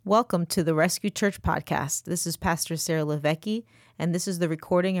Welcome to the Rescue Church podcast. This is Pastor Sarah LiVecchi, and this is the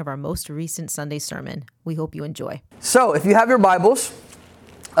recording of our most recent Sunday sermon. We hope you enjoy. So, if you have your Bibles,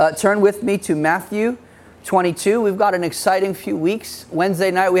 turn with me to Matthew 22. We've got an exciting few weeks. Wednesday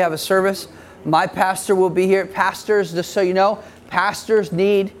night, we have a service. My pastor will be here. Pastors, just so you know, pastors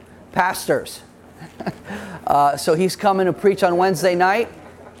need pastors. So he's coming to preach on Wednesday night.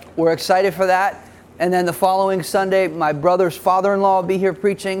 We're excited for that. And then the following Sunday, my brother's father-in-law will be here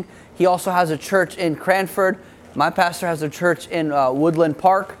preaching. He also has a church in Cranford. My pastor has a church in Woodland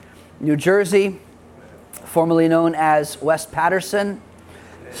Park, New Jersey, formerly known as West Patterson.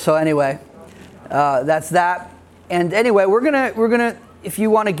 So anyway, that's that. And anyway, we're gonna. If you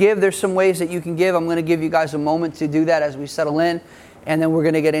want to give, there's some ways that you can give. I'm going to give you guys a moment to do that as we settle in, and then we're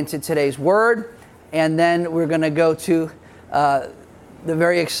going to get into today's word, and then we're going to go to the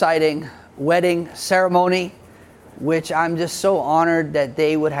very exciting wedding ceremony, which I'm just so honored that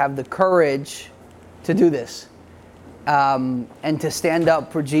they would have the courage to do this, and to stand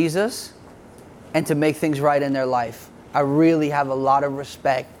up for Jesus and to make things right in their life. I really have a lot of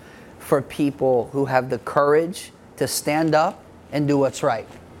respect for people who have the courage to stand up and do what's right.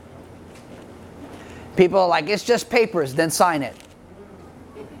 People are like, it's just papers, then sign it.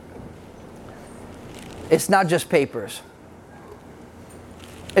 It's not just papers.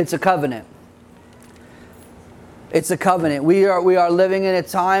 It's a covenant. It's a covenant. We are living in a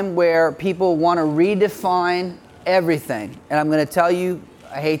time where people want to redefine everything. And I'm going to tell you,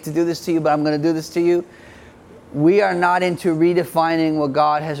 I hate to do this to you, but I'm going to do this to you. We are not into redefining what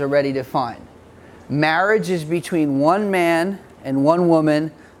God has already defined. Marriage is between one man and one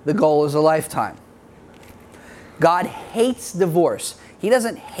woman. The goal is a lifetime. God hates divorce. He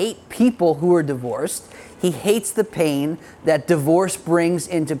doesn't hate people who are divorced. He hates the pain that divorce brings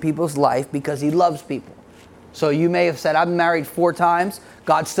into people's life because he loves people. So you may have said, I've been married 4 times.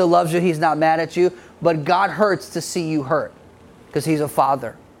 God still loves you. He's not mad at you. But God hurts to see you hurt because he's a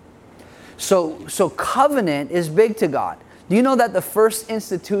father. So covenant is big to God. Do you know that the first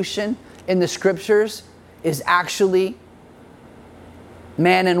institution in the scriptures is actually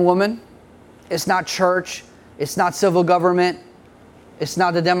man and woman? It's not church. It's not civil government. It's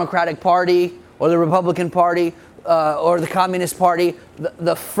not the Democratic Party or the Republican Party or the Communist Party.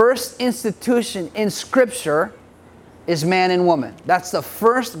 The first institution in Scripture is man and woman. That's the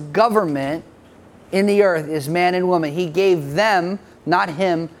first government in the earth is man and woman. He gave them, not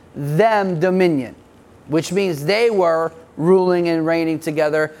him, them dominion, which means they were ruling and reigning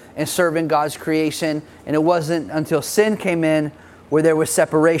together and serving God's creation. And it wasn't until sin came in where there was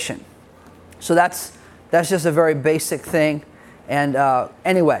separation. So that's just a very basic thing. And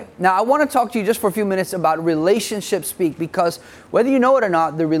anyway, now I want to talk to you just for a few minutes about relationship speak, because whether you know it or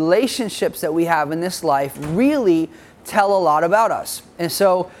not, the relationships that we have in this life really tell a lot about us. And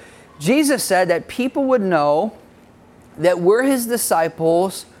so Jesus said that people would know that we're his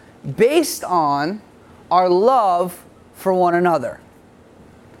disciples based on our love for one another.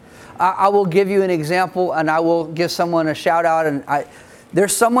 I will give you an example, and I will give someone a shout out. And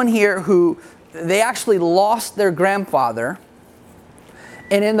there's someone here who they actually lost their grandfather.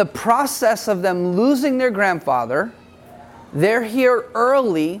 And in the process of them losing their grandfather, they're here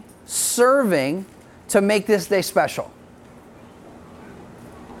early serving to make this day special.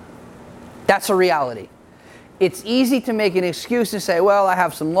 That's a reality. It's easy to make an excuse and say, well, I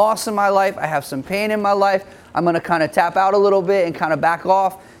have some loss in my life. I have some pain in my life. I'm going to kind of tap out a little bit and kind of back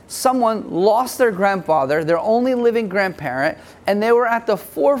off. Someone lost their grandfather, their only living grandparent, and they were at the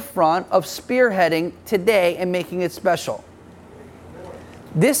forefront of spearheading today and making it special.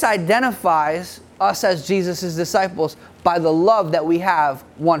 This identifies us as Jesus' disciples by the love that we have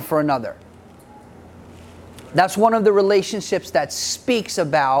one for another. That's one of the relationships that speaks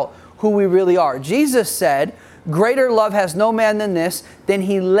about who we really are. Jesus said, greater love has no man than this, then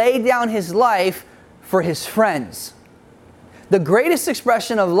he laid down his life for his friends. The greatest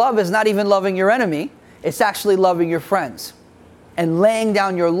expression of love is not even loving your enemy. It's actually loving your friends and laying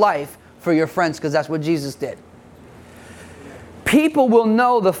down your life for your friends, because that's what Jesus did. People will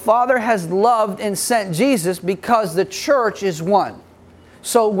know the Father has loved and sent Jesus because the church is one.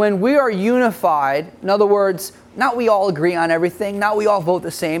 So when we are unified, in other words, not we all agree on everything, not we all vote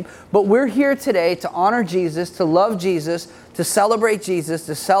the same, but we're here today to honor Jesus, to love Jesus, to celebrate Jesus,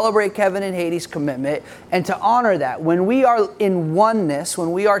 to celebrate Kevin and Hattie's commitment, and to honor that. When we are in oneness,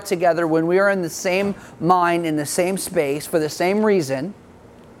 when we are together, when we are in the same mind, in the same space, for the same reason,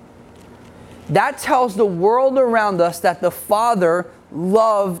 that tells the world around us that the Father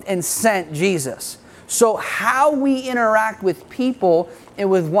loved and sent Jesus. So how we interact with people and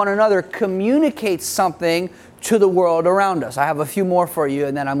with one another communicates something to the world around us. I have a few more for you,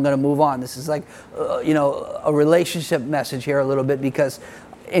 and then I'm going to move on. This is like, a relationship message here a little bit, because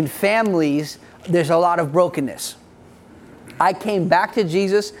in families, there's a lot of brokenness. I came back to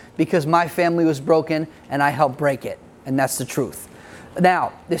Jesus because my family was broken, and I helped break it. And that's the truth.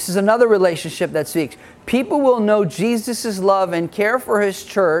 Now, this is another relationship that speaks. People will know Jesus' love and care for his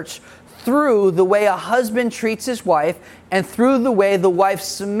church through the way a husband treats his wife and through the way the wife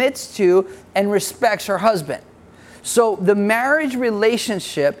submits to and respects her husband. So the marriage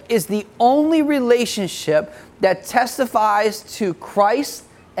relationship is the only relationship that testifies to Christ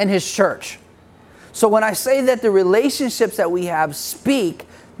and his church. So when I say that the relationships that we have speak,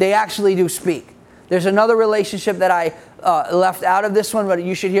 they actually do speak. There's another relationship that I left out of this one, but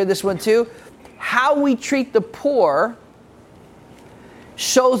you should hear this one too. How we treat the poor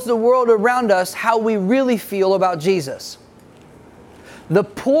shows the world around us how we really feel about Jesus. The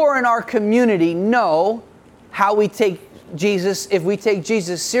poor in our community know how we take Jesus, if we take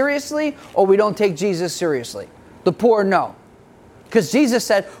Jesus seriously or we don't take Jesus seriously. The poor know. Because Jesus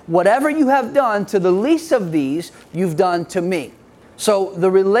said, whatever you have done to the least of these, you've done to me. So the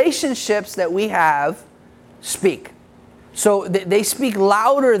relationships that we have speak. So they speak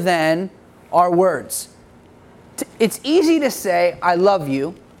louder than our words. It's easy to say, I love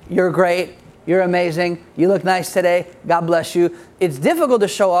you, you're great, you're amazing, you look nice today, God bless you. It's difficult to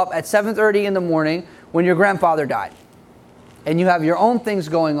show up at 7:30 in the morning when your grandfather died. And you have your own things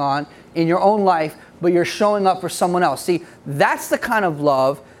going on in your own life, but you're showing up for someone else. See, that's the kind of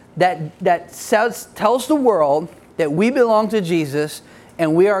love that tells the world that we belong to Jesus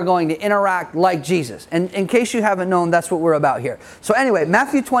and we are going to interact like Jesus. And in case you haven't known, that's what we're about here. So anyway,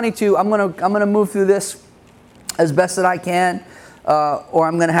 Matthew 22, I'm gonna move through this as best that I can, or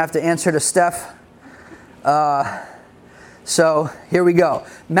I'm going to have to answer to Steph. So here we go.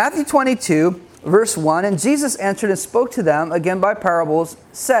 Matthew 22, verse 1, and Jesus answered and spoke to them, again by parables,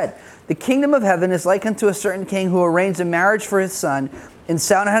 said, the kingdom of heaven is like unto a certain king who arranged a marriage for his son, and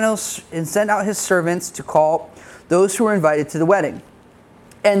sent out his servants to call those who were invited to the wedding.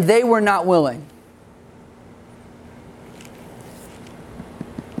 And they were not willing.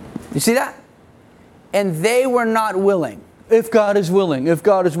 You see that? And they were not willing. If God is willing, if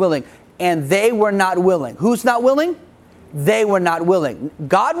God is willing. And they were not willing. Who's not willing? They were not willing.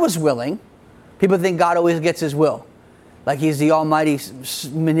 God was willing. People think God always gets his will. Like he's the almighty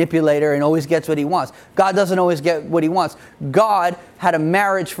manipulator and always gets what he wants. God doesn't always get what he wants. God had a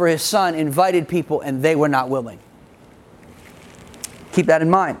marriage for his son, invited people, and they were not willing. Keep that in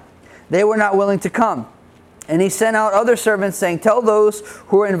mind. They were not willing to come. And he sent out other servants, saying, tell those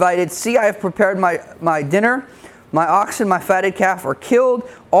who are invited, see, I have prepared my dinner. My oxen, my fatted calf are killed.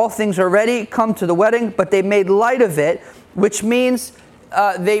 All things are ready. Come to the wedding. But they made light of it, which means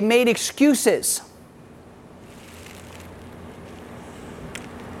they made excuses.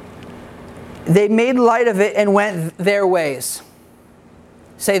 They made light of it and went their ways.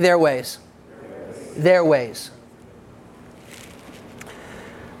 Say their ways. Their ways.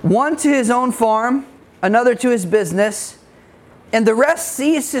 One to his own farm, another to his business, and the rest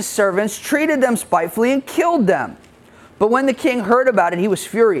seized his servants, treated them spitefully, and killed them. But when the king heard about it, he was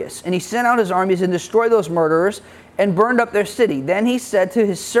furious, and he sent out his armies and destroyed those murderers and burned up their city. Then he said to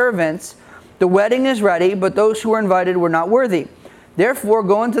his servants, the wedding is ready, but those who were invited were not worthy. Therefore,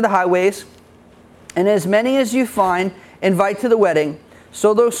 go into the highways, and as many as you find, invite to the wedding.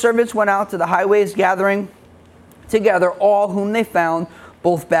 So those servants went out to the highways, gathering together all whom they found,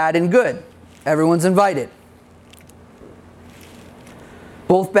 both bad and good. Everyone's invited.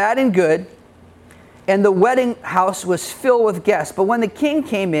 Both bad and good. And the wedding house was filled with guests. But when the king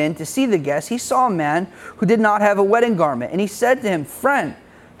came in to see the guests, he saw a man who did not have a wedding garment. And he said to him, friend,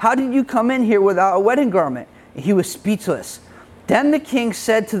 how did you come in here without a wedding garment? And he was speechless. Then the king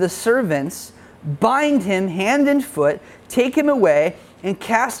said to the servants, bind him hand and foot, take him away, and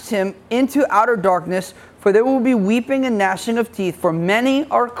cast him into outer darkness, for there will be weeping and gnashing of teeth, for many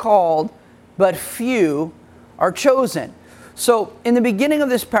are called, but few are chosen. So in the beginning of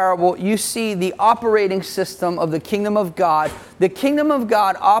this parable, you see the operating system of the kingdom of God. The kingdom of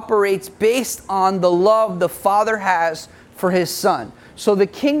God operates based on the love the Father has for his Son. So the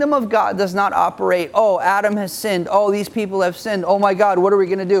kingdom of God does not operate, oh, Adam has sinned, oh, these people have sinned, oh my God, what are we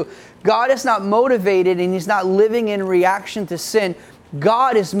going to do? God is not motivated and he's not living in reaction to sin.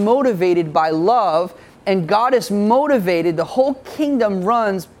 God is motivated by love, and God is motivated. The whole kingdom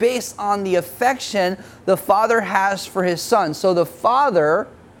runs based on the affection the Father has for his Son. So the Father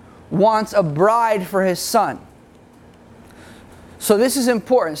wants a bride for his Son. So this is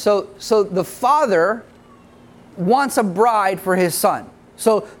important. So the Father wants a bride for his Son.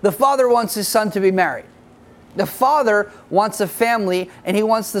 So the Father wants his Son to be married. The Father wants a family, and He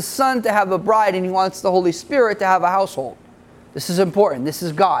wants the Son to have a bride, and He wants the Holy Spirit to have a household. This is important. This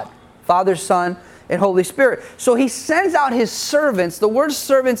is God. Father, Son, and Holy Spirit. So He sends out His servants. The word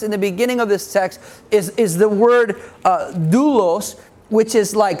servants in the beginning of this text is the word doulos, which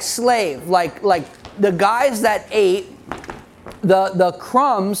is like slave, like the guys that ate the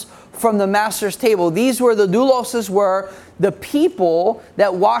crumbs from the master's table. These were the douloses, were the people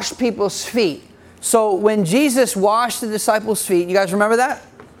that washed people's feet. So when Jesus washed the disciples' feet, you guys remember that?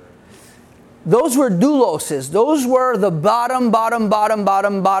 Those were douloses. Those were the bottom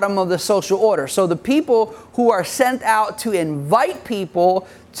of the social order. So the people who are sent out to invite people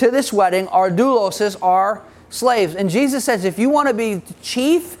to this wedding are douloses, are slaves. And Jesus says, if you want to be the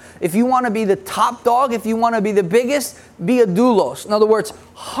chief, if you want to be the top dog, if you want to be the biggest, be a doulos. In other words,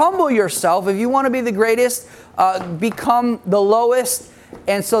 humble yourself. If you want to be the greatest, become the lowest.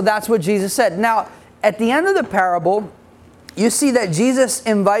 And so that's what Jesus said. Now, at the end of the parable, you see that Jesus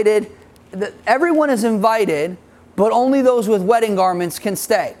invited, that everyone is invited, but only those with wedding garments can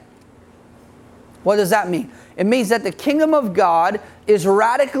stay. What does that mean? It means that the kingdom of God is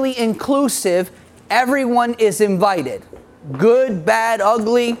radically inclusive. Everyone is invited. Good, bad,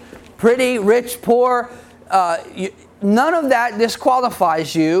 ugly, pretty, rich, poor. None of that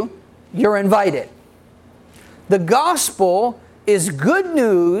disqualifies you. You're invited. The gospel is good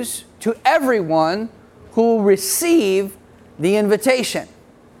news to everyone who will receive the invitation.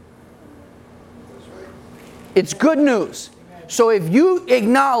 It's good news. So if you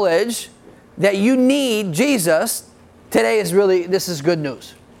acknowledge that you need Jesus, this is good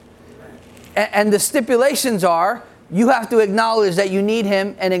news. And the stipulations are, you have to acknowledge that you need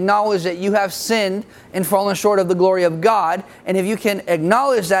Him and acknowledge that you have sinned and fallen short of the glory of God. And if you can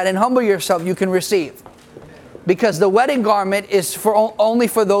acknowledge that and humble yourself, you can receive. Because the wedding garment is only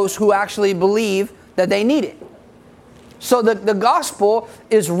for those who actually believe that they need it. So the gospel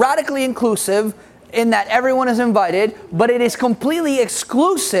is radically inclusive in that everyone is invited, but it is completely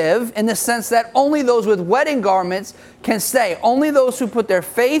exclusive in the sense that only those with wedding garments can stay. Only those who put their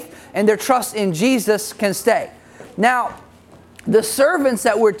faith and their trust in Jesus can stay. Now, the servants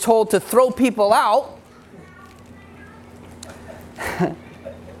that were told to throw people out,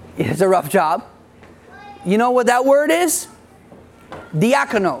 it's a rough job. You know what that word is?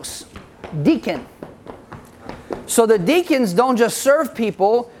 Diakonos, deacon. So the deacons don't just serve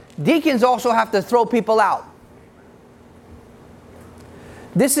people, deacons also have to throw people out.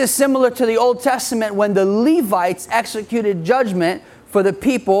 This is similar to the Old Testament when the Levites executed judgment for the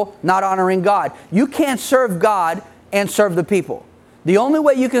people not honoring God. You can't serve God and serve the people. The only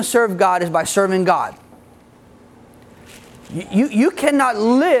way you can serve God is by serving God. You cannot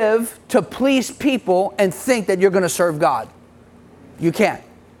live to please people and think that you're going to serve God. You can't.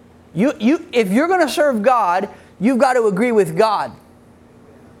 If you're going to serve God, you've got to agree with God,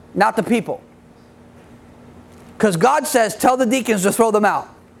 not the people. Because God says, tell the deacons to throw them out.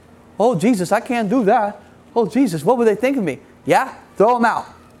 Oh, Jesus, I can't do that. Oh, Jesus, what would they think of me? Yeah, throw them out.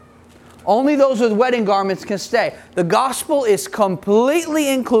 Only those with wedding garments can stay. The gospel is completely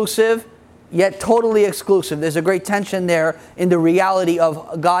inclusive, yet totally exclusive. There's a great tension there in the reality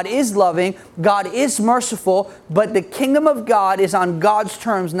of God is loving, God is merciful, but the kingdom of God is on God's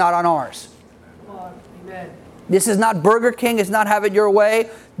terms, not on ours. Amen. This is not Burger King, it's not have it your way.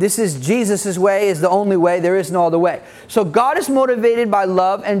 This is Jesus' way, is the only way. There is no other way. So God is motivated by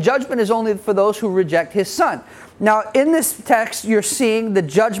love, and judgment is only for those who reject His Son. Now, in this text, you're seeing the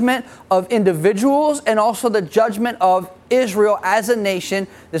judgment of individuals and also the judgment of Israel as a nation.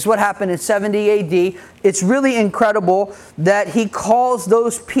 This is what happened in 70 AD. It's really incredible that He calls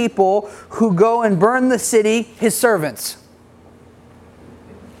those people who go and burn the city His servants.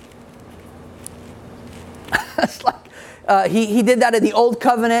 It's like, he did that in the Old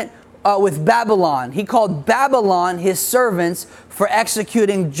Covenant with Babylon. He called Babylon His servants for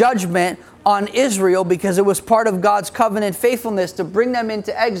executing judgment on Israel because it was part of God's covenant faithfulness to bring them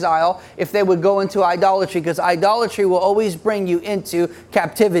into exile if they would go into idolatry, because idolatry will always bring you into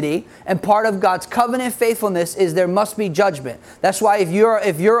captivity, and part of God's covenant faithfulness is there must be judgment. That's why if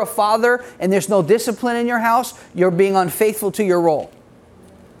you're a father and there's no discipline in your house, you're being unfaithful to your role.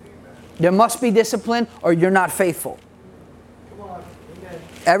 There must be discipline or you're not faithful.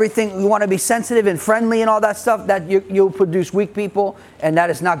 Everything, you want to be sensitive and friendly and all that stuff, that you'll produce weak people, and that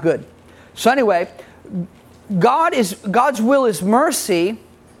is not good. So anyway, God's will is mercy,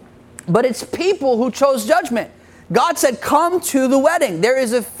 but it's people who chose judgment. God said, come to the wedding. There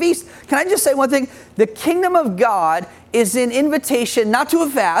is a feast. Can I just say one thing? The kingdom of God is an invitation not to a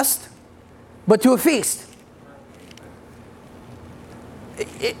fast, but to a feast.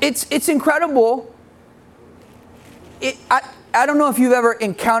 It's incredible I don't know if you've ever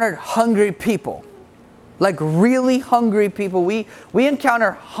encountered hungry people. Like really hungry people. We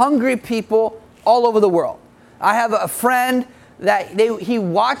encounter hungry people all over the world. I have a friend that he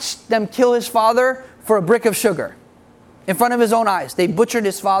watched them kill his father for a brick of sugar in front of his own eyes. They butchered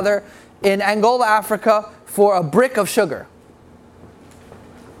his father in Angola, Africa for a brick of sugar.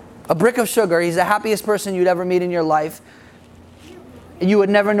 A brick of sugar. He's the happiest person you'd ever meet in your life. You would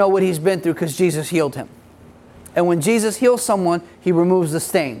never know what he's been through because Jesus healed him. And when Jesus heals someone, he removes the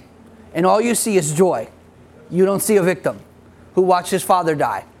stain. And all you see is joy. You don't see a victim who watched his father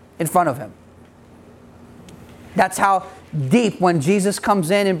die in front of him. That's how deep when Jesus comes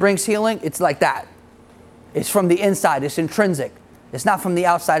in and brings healing, it's like that. It's from the inside. It's intrinsic. It's not from the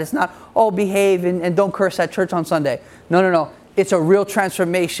outside. It's not, oh, behave and don't curse at church on Sunday. No. It's a real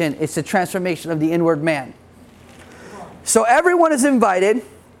transformation. It's a transformation of the inward man. So everyone is invited,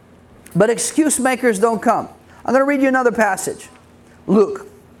 but excuse makers don't come. I'm going to read you another passage. Luke,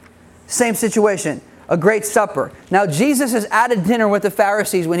 same situation, a great supper. Now Jesus is at a dinner with the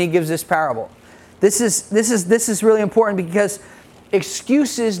Pharisees when he gives this parable. This is really important because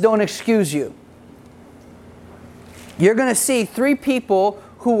excuses don't excuse you. You're going to see 3 people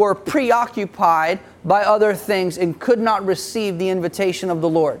who were preoccupied by other things and could not receive the invitation of the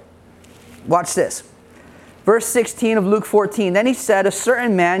Lord. Watch this. Verse 16 of Luke 14. Then he said, a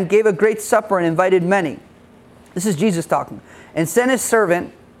certain man gave a great supper and invited many. This is Jesus talking. And sent his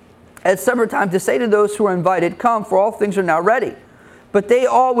servant at supper time to say to those who were invited, come, for all things are now ready. But they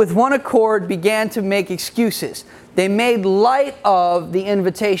all with one accord began to make excuses. They made light of the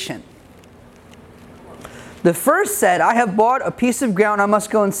invitation. The first said, I have bought a piece of ground, I must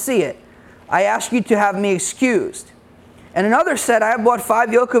go and see it. I ask you to have me excused. And another said, I have bought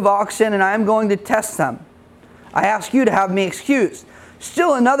 5 yoke of oxen, and I am going to test them. I ask you to have me excused.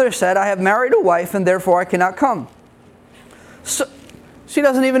 Still another said, I have married a wife, and therefore I cannot come. So she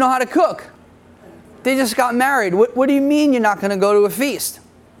doesn't even know how to cook. They just got married. What do you mean you're not going to go to a feast?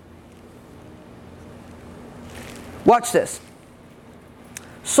 Watch this.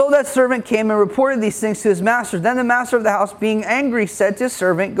 So that servant came and reported these things to his master. Then the master of the house, being angry, said to his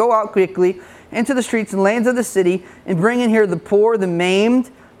servant, go out quickly into the streets and lanes of the city, and bring in here the poor, the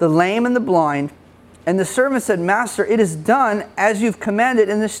maimed, the lame, and the blind. And the servant said, Master, it is done as you've commanded,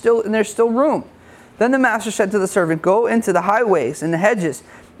 and there's still room. Then the master said to the servant, go into the highways and the hedges,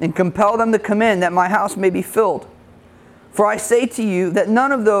 and compel them to come in, that my house may be filled. For I say to you that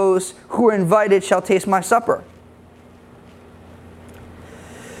none of those who are invited shall taste my supper.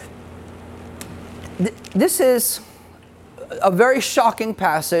 This is a very shocking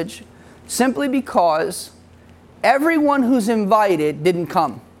passage, simply because everyone who's invited didn't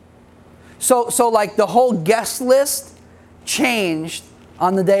come. So like the whole guest list changed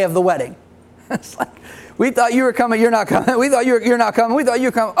on the day of the wedding. It's like, we thought you were coming, you're not coming. We thought you're not coming. We thought you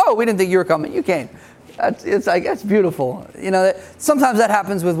were coming. Oh, we didn't think you were coming. You came. That's beautiful. You know, sometimes that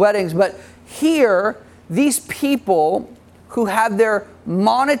happens with weddings, but here, these people who have their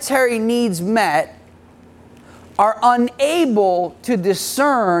monetary needs met are unable to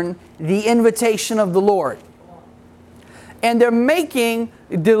discern the invitation of the Lord. And they're making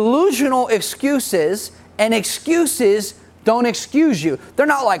delusional excuses, and excuses don't excuse you. They're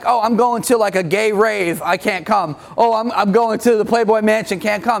not like, oh, I'm going to like a gay rave, I can't come. Oh, I'm going to the Playboy Mansion,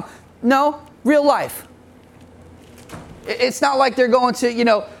 can't come. No, real life. It's not like they're going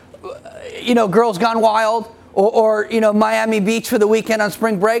to, Girls Gone Wild or Miami Beach for the weekend on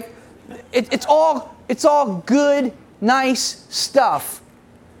spring break. It's all good, nice stuff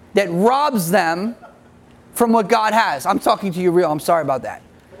that robs them from what God has. I'm talking to you real. I'm sorry about that.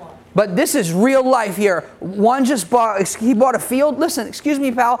 But this is real life here. One he bought a field. Listen, excuse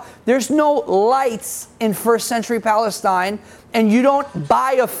me, pal. There's no lights in first century Palestine, and you don't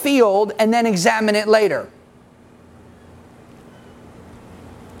buy a field and then examine it later.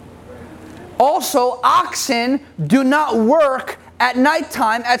 Also, oxen do not work at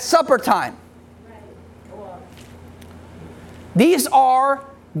nighttime, at supper time. These are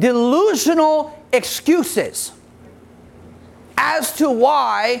delusional excuses as to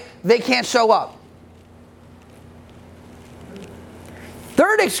why they can't show up.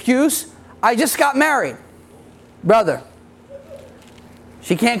 Third excuse, I just got married. Brother,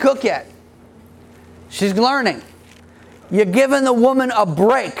 she can't cook yet. She's learning. You're giving the woman a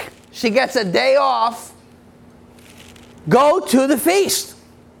break. She gets a day off. Go to the feast.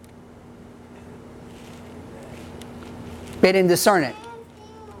 They didn't discern it.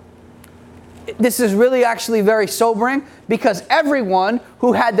 This is really actually very sobering, because everyone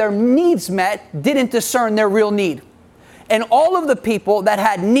who had their needs met didn't discern their real need. And all of the people that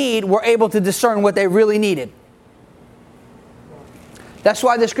had need were able to discern what they really needed. That's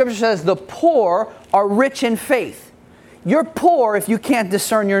why the scripture says the poor are rich in faith. You're poor if you can't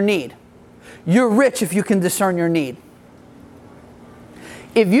discern your need. You're rich if you can discern your need.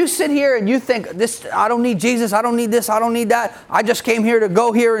 If you sit here and you think, "This, I don't need Jesus, I don't need this, I don't need that. I just came here to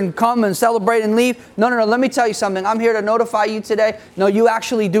go here and come and celebrate and leave." No. Let me tell you something. I'm here to notify you today. No, you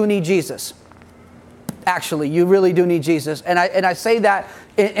actually do need Jesus. Actually, you really do need Jesus. And I say that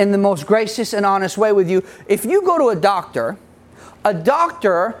in the most gracious and honest way with you. If you go to a doctor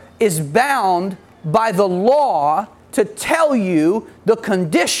is bound by the law to tell you the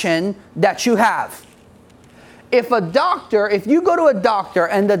condition that you have. If you go to a doctor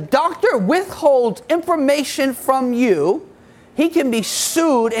and the doctor withholds information from you, he can be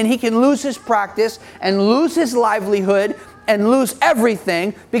sued and he can lose his practice and lose his livelihood and lose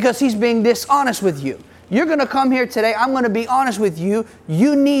everything because he's being dishonest with you. You're going to come here today. I'm going to be honest with you.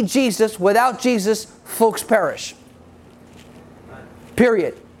 You need Jesus. Without Jesus, folks perish.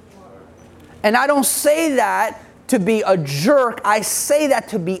 Period. And I don't say that to be a jerk. I say that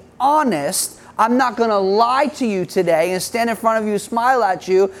to be honest. I'm not going to lie to you today and stand in front of you, smile at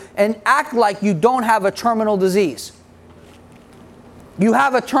you, and act like you don't have a terminal disease. You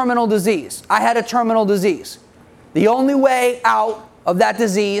have a terminal disease. I had a terminal disease. The only way out of that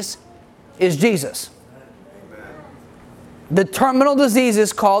disease is Jesus. The terminal disease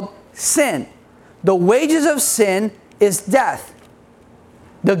is called sin. The wages of sin is death.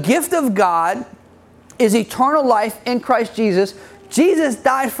 The gift of God is eternal life in Christ Jesus. Jesus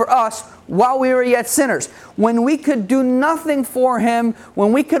died for us while we were yet sinners. When we could do nothing for Him,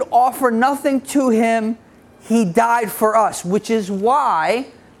 when we could offer nothing to Him, He died for us, which is why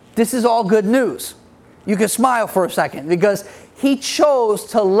this is all good news. You can smile for a second because He chose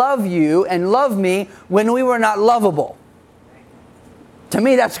to love you and love me when we were not lovable. To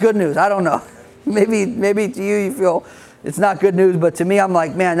me, that's good news. I don't know. Maybe to you feel it's not good news, but to me, I'm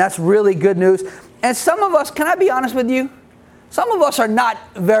like, man, that's really good news. And some of us, can I be honest with you? Some of us are not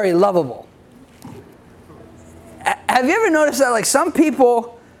very lovable. Have you ever noticed that, like, some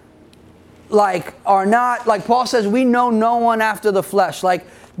people, like, are not, like Paul says, we know no one after the flesh. Like,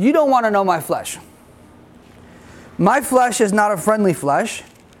 you don't want to know my flesh. My flesh is not a friendly flesh.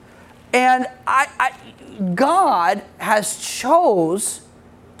 And God has chose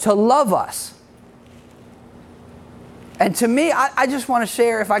to love us. And to me, I just want to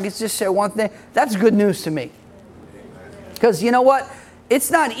share, if I could just share one thing, that's good news to me. Because you know what? It's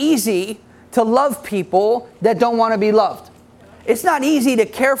not easy to love people that don't want to be loved. It's not easy to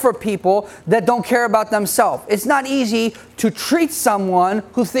care for people that don't care about themselves. It's not easy to treat someone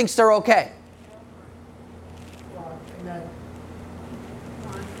who thinks they're okay.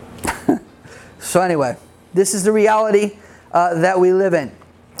 So anyway, this is the reality that we live in.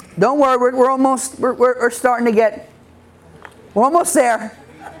 Don't worry, we're starting to get, we're almost there.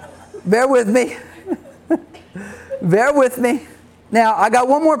 Bear with me. Bear with me. Now, I got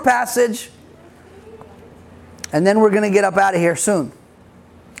one more passage, and then we're going to get up out of here soon.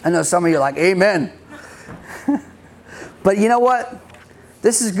 I know some of you are like, amen. But you know what?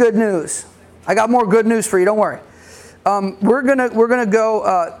 This is good news. I got more good news for you. Don't worry. We're gonna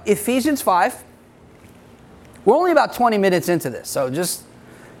go Ephesians 5. We're only about 20 minutes into this, so just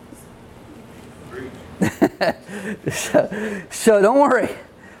so don't worry.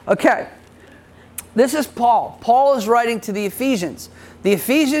 Okay. This is Paul. Paul is writing to the Ephesians. The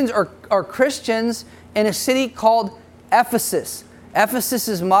Ephesians are Christians in a city called Ephesus. Ephesus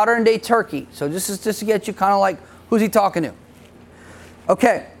is modern day Turkey. So this is just to get you kind of like, who's he talking to?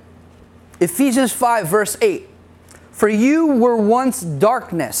 Okay. Ephesians 5 verse 8. For you were once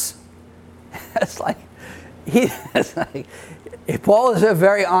darkness. Paul is a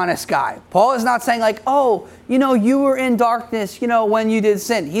very honest guy. Paul is not saying like, oh, you were in darkness, when you did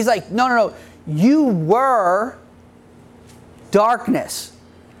sin. He's like, no. You were darkness.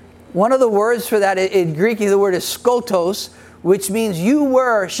 One of the words for that in Greek, the word is skotos, which means you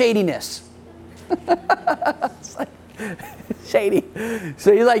were shadiness. It's like, shady.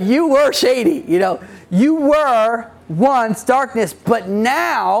 So you're like, you were shady. You were once darkness, but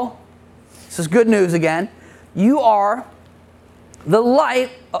now, this is good news again, you are the light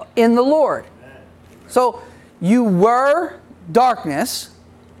in the Lord. So you were darkness,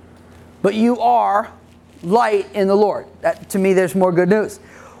 but you are light in the Lord. That, to me, there's more good news.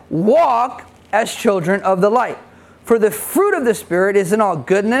 Walk as children of the light. For the fruit of the Spirit is in all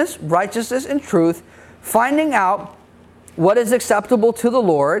goodness, righteousness, and truth, finding out what is acceptable to the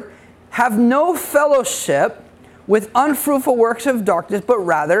Lord. Have no fellowship with unfruitful works of darkness, but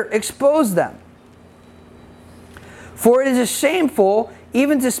rather expose them. For it is shameful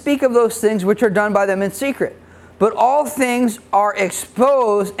even to speak of those things which are done by them in secret. but all things are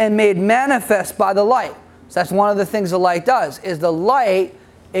exposed and made manifest by the light. So that's one of the things the light does, is the light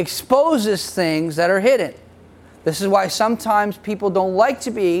exposes things that are hidden. This is why sometimes people don't like to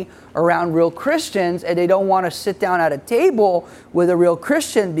be around real Christians, and they don't want to sit down at a table with a real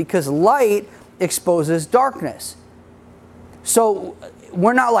Christian, because light exposes darkness. So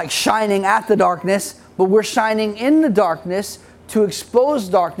we're not like shining at the darkness, but we're shining in the darkness to expose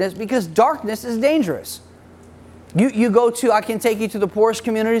darkness, because darkness is dangerous. You go to, I can take you to the poorest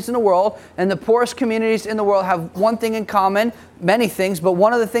communities in the world, and the poorest communities in the world have one thing in common, many things, but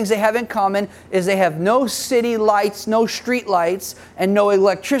one of the things they have in common is they have no city lights, no street lights, and no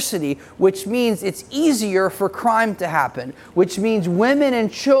electricity, which means it's easier for crime to happen, which means women and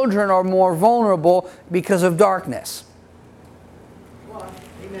children are more vulnerable because of darkness.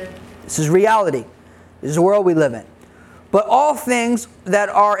 Amen. This is reality. This is the world we live in. But all things that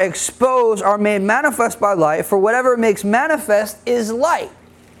are exposed are made manifest by light, for whatever makes manifest is light.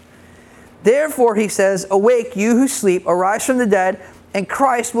 Therefore, he says, awake, you who sleep, arise from the dead, and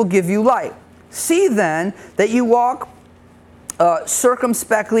Christ will give you light. See then that you walk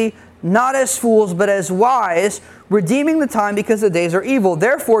circumspectly, not as fools, but as wise, redeeming the time, because the days are evil.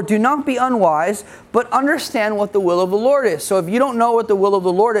 Therefore, do not be unwise, but understand what the will of the Lord is. So if you don't know what the will of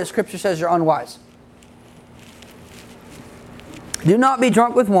the Lord is, Scripture says you're unwise. Do not be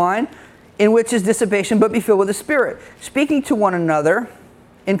drunk with wine, in which is dissipation, but be filled with the Spirit, speaking to one another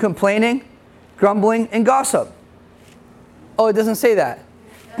in complaining, grumbling, and gossip. Oh, it doesn't say that.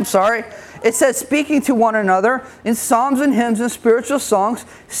 I'm sorry. It says speaking to one another in psalms and hymns and spiritual songs,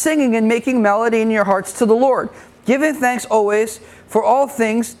 singing and making melody in your hearts to the Lord, giving thanks always for all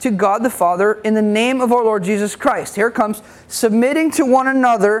things to God the Father in the name of our Lord Jesus Christ. Here comes submitting to one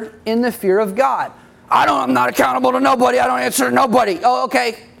another in the fear of God. I'm not accountable to nobody. I don't answer to nobody. Oh,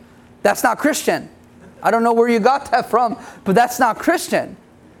 okay. That's not Christian. I don't know where you got that from, but that's not Christian.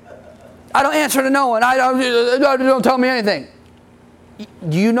 I don't answer to no one. Don't tell me anything.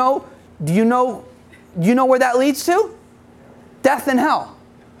 Do you know where that leads to? Death and hell.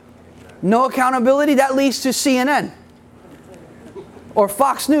 No accountability, that leads to CNN. Or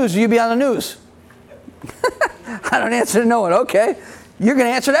Fox News, you be on the news. I don't answer to no one. Okay. You're going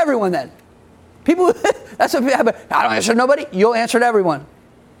to answer to everyone then. People, that's what people have. I don't answer to nobody. You'll answer to everyone.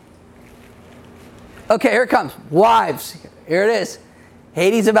 Okay, here it comes. Wives. Here it is.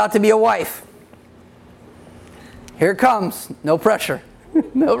 Haiti's about to be a wife. Here it comes. No pressure.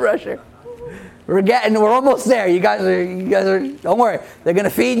 No pressure. We're almost there. You guys are, don't worry. They're going to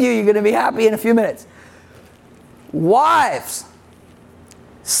feed you. You're going to be happy in a few minutes. Wives,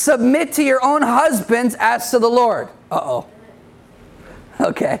 submit to your own husbands as to the Lord. Uh-oh.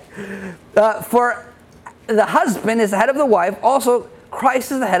 Okay. For the husband is the head of the wife. Also,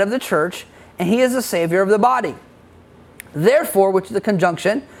 Christ is the head of the church, and he is the Savior of the body. Therefore, which is the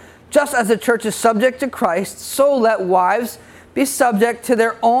conjunction, just as the church is subject to Christ, so let wives be subject to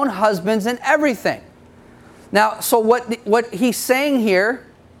their own husbands in everything. Now, so what he's saying here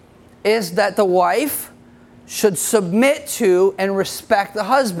is that the wife should submit to and respect the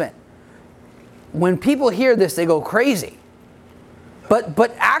husband. When people hear this, they go crazy.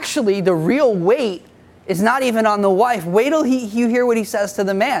 But actually, the real weight is not even on the wife. Wait till you hear what he says to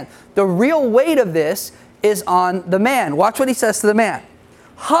the man. The real weight of this is on the man. Watch what he says to the man.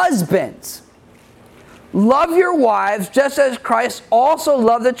 Husbands, love your wives just as Christ also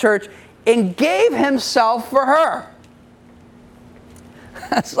loved the church and gave himself for her.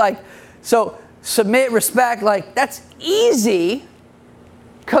 That's like, so submit, respect, like that's easy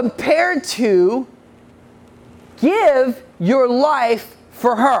compared to give your life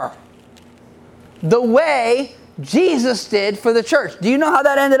for her. The way Jesus did for the church. Do you know how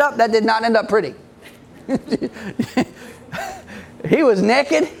that ended up? That did not end up pretty. He was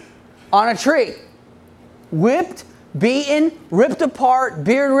naked on a tree. Whipped, beaten, ripped apart,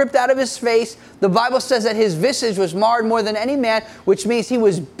 beard ripped out of his face. The Bible says that his visage was marred more than any man, which means he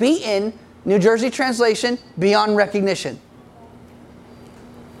was beaten, New Jersey translation, beyond recognition.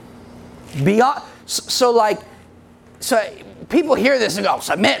 Beyond, so people hear this and go,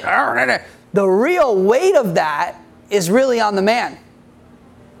 submit. The real weight of that is really on the man.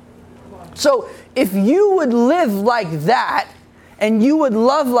 So if you would live like that and you would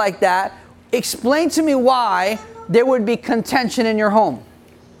love like that, explain to me why there would be contention in your home.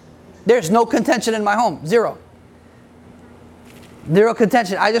 There's no contention in my home. Zero. Zero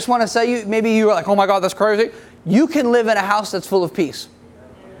contention. I just want to say you, maybe you are like, oh my God, that's crazy. You can live in a house that's full of peace.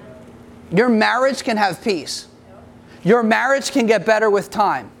 Your marriage can have peace. Your marriage can get better with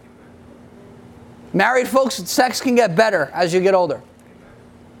time. Married folks, sex can get better as you get older.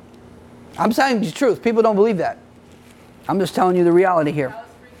 I'm saying the truth. People don't believe that. I'm just telling you the reality here.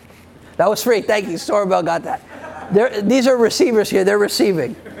 That was free. Thank you. Sorabel got that. These are receivers here. They're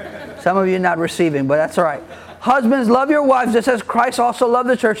receiving. Some of you not receiving, but that's all right. Husbands, love your wives just as Christ also loved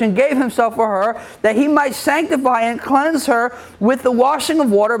the church and gave himself for her, that he might sanctify and cleanse her with the washing of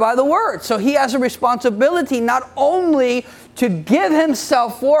water by the word. So he has a responsibility not only to give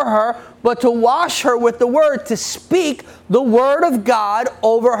himself for her, but to wash her with the word, to speak the word of God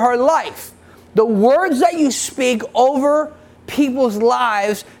over her life. The words that you speak over people's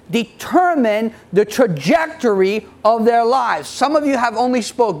lives determine the trajectory of their lives. Some of you have only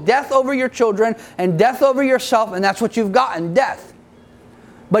spoke death over your children and death over yourself, and that's what you've gotten, death.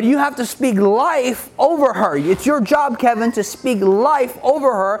 But you have to speak life over her. It's your job, Kevin, to speak life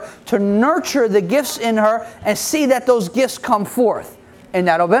over her, to nurture the gifts in her and see that those gifts come forth. And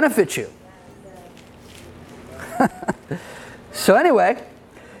that'll benefit you. So anyway,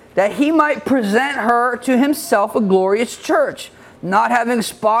 that he might present her to himself a glorious church, not having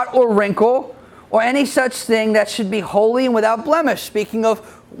spot or wrinkle or any such thing, that should be holy and without blemish. Speaking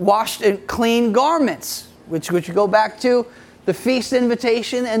of washed and clean garments, which go back to the feast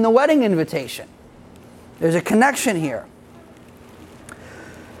invitation and the wedding invitation. There's a connection here.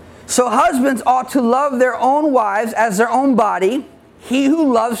 So husbands ought to love their own wives as their own body. He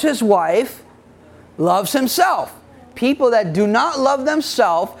who loves his wife loves himself. People that do not love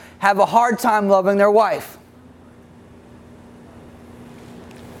themselves have a hard time loving their wife.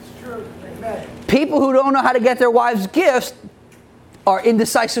 It's true. Amen. People who don't know how to get their wives gifts are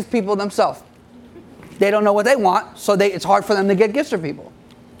indecisive people themselves. They don't know what they want, so it's hard for them to get gifts for people.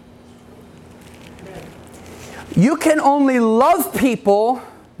 Amen. You can only love people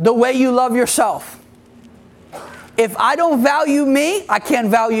the way you love yourself. If I don't value me, I can't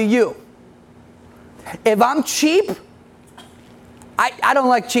value you. If I'm cheap, I don't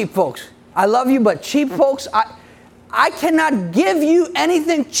like cheap folks. I love you, but cheap folks, I cannot give you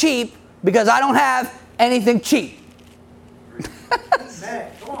anything cheap because I don't have anything cheap.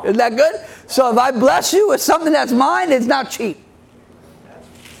 Isn't that good? So if I bless you with something that's mine, it's not cheap.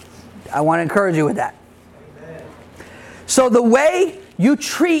 I want to encourage you with that. So the way you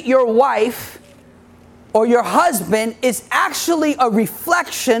treat your wife or your husband is actually a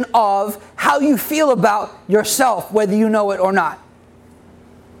reflection of how you feel about yourself, whether you know it or not.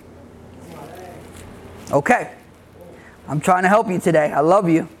 Okay. I'm trying to help you today. I love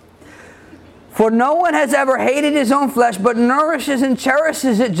you. For no one has ever hated his own flesh, but nourishes and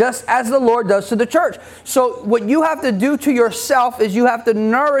cherishes it just as the Lord does to the church. So what you have to do to yourself is you have to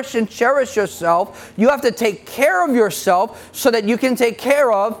nourish and cherish yourself. You have to take care of yourself so that you can take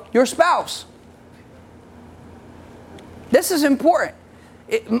care of your spouse. This is important.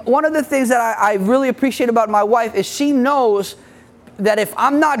 One of the things that I really appreciate about my wife is she knows that if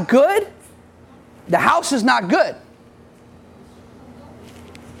I'm not good, the house is not good.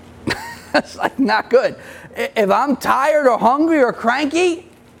 It's like not good. If I'm tired or hungry or cranky,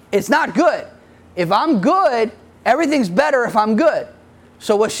 it's not good. If I'm good, everything's better if I'm good.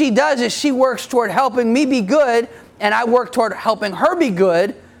 So what she does is she works toward helping me be good, and I work toward helping her be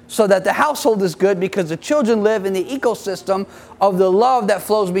good so that the household is good, because the children live in the ecosystem of the love that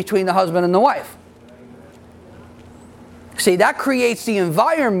flows between the husband and the wife. See, that creates the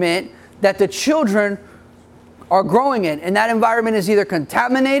environment that the children are growing in. And that environment is either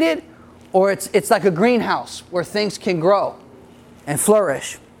contaminated or it's like a greenhouse where things can grow and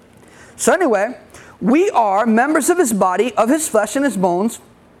flourish. So anyway, we are members of his body, of his flesh and his bones.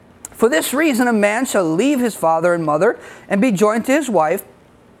 For this reason, a man shall leave his father and mother and be joined to his wife,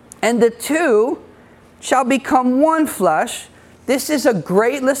 and the two shall become one flesh. This is a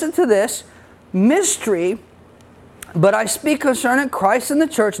great, listen to this, mystery, but I speak concerning Christ and the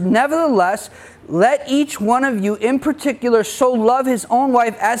church. Nevertheless, let each one of you in particular so love his own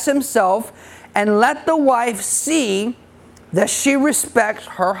wife as himself, and let the wife see that she respects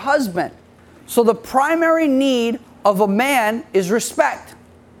her husband. So the primary need of a man is respect.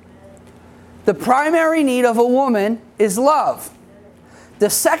 The primary need of a woman is love. The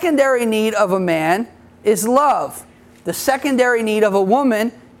secondary need of a man is love. The secondary need of a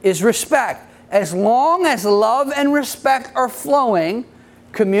woman is respect. As long as love and respect are flowing,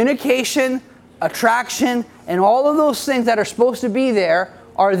 communication, attraction, and all of those things that are supposed to be there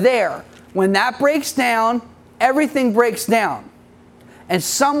are there. When that breaks down, everything breaks down. And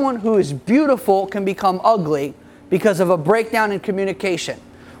someone who is beautiful can become ugly because of a breakdown in communication.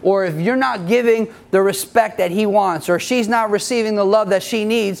 Or if you're not giving the respect that he wants, or she's not receiving the love that she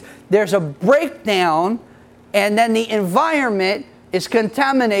needs, there's a breakdown, and then the environment is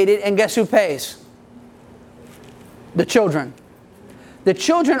contaminated, and guess who pays? The children. The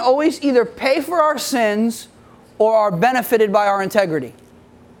children always either pay for our sins or are benefited by our integrity.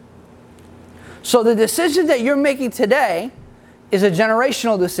 So the decision that you're making today is a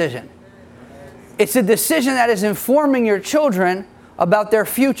generational decision. It's a decision that is informing your children about their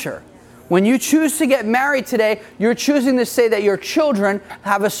future. When you choose to get married today, you're choosing to say that your children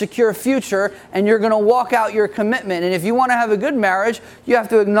have a secure future and you're going to walk out your commitment. And if you want to have a good marriage, you have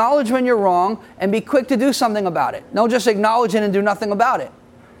to acknowledge when you're wrong and be quick to do something about it. Don't just acknowledge it and do nothing about it.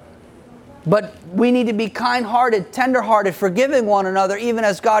 But we need to be kind-hearted, tender-hearted, forgiving one another, even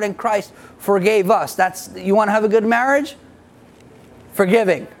as God in Christ forgave us. You want to have a good marriage?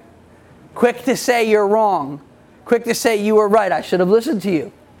 Forgiving. Quick to say you're wrong. Quick to say you were right. I should have listened to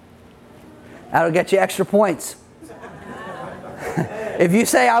you. That'll get you extra points. If you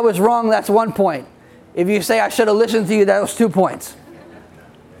say I was wrong, that's 1 point. If you say I should have listened to you, that was 2 points.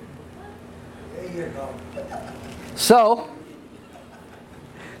 So,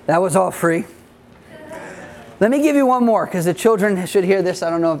 that was all free. Let me give you one more, because the children should hear this. I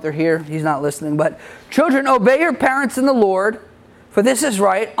don't know if they're here. He's not listening. But children, obey your parents in the Lord, for this is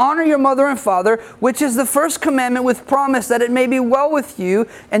right. Honor your mother and father, which is the first commandment with promise that it may be well with you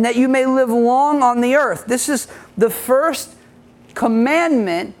and that you may live long on the earth. This is the first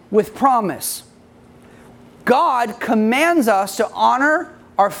commandment with promise. God commands us to honor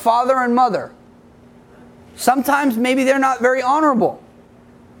our father and mother. Sometimes maybe they're not very honorable.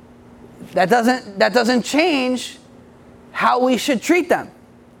 That doesn't change how we should treat them.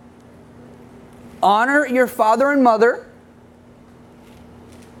 Honor your father and mother.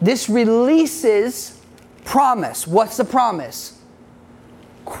 This releases promise. What's the promise?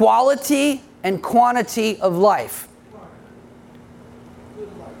 Quality and quantity of life.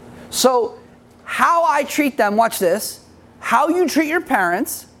 So, how I treat them, watch this, how you treat your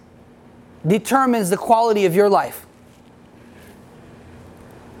parents determines the quality of your life.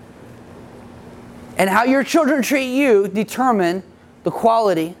 And how your children treat you determine the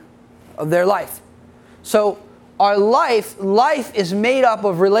quality of their life. So, our life is made up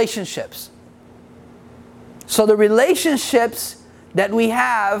of relationships. So the relationships that we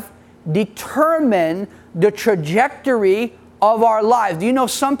have determine the trajectory of our lives. Do you know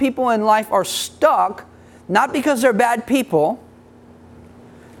some people in life are stuck, not because they're bad people,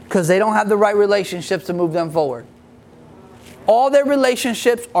 because they don't have the right relationships to move them forward. All their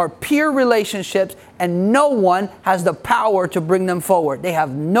relationships are peer relationships, and no one has the power to bring them forward. They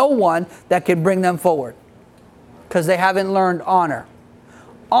have no one that can bring them forward, because they haven't learned honor.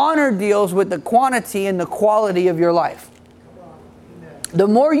 Honor deals with the quantity and the quality of your life. The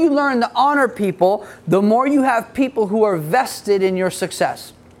more you learn to honor people, the more you have people who are vested in your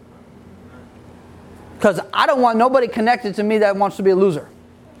success. Because I don't want nobody connected to me that wants to be a loser.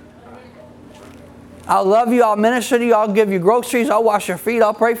 I'll love you, I'll minister to you, I'll give you groceries, I'll wash your feet,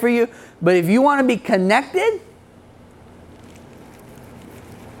 I'll pray for you. But if you want to be connected,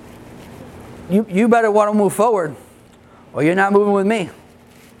 you better want to move forward, or you're not moving with me.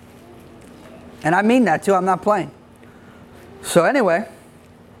 And I mean that too, I'm not playing. So anyway,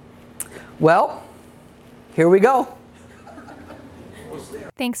 well, here we go.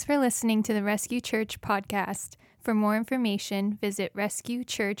 Thanks for listening to the Rescue Church podcast. For more information, visit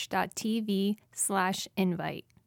rescuechurch.tv/invite.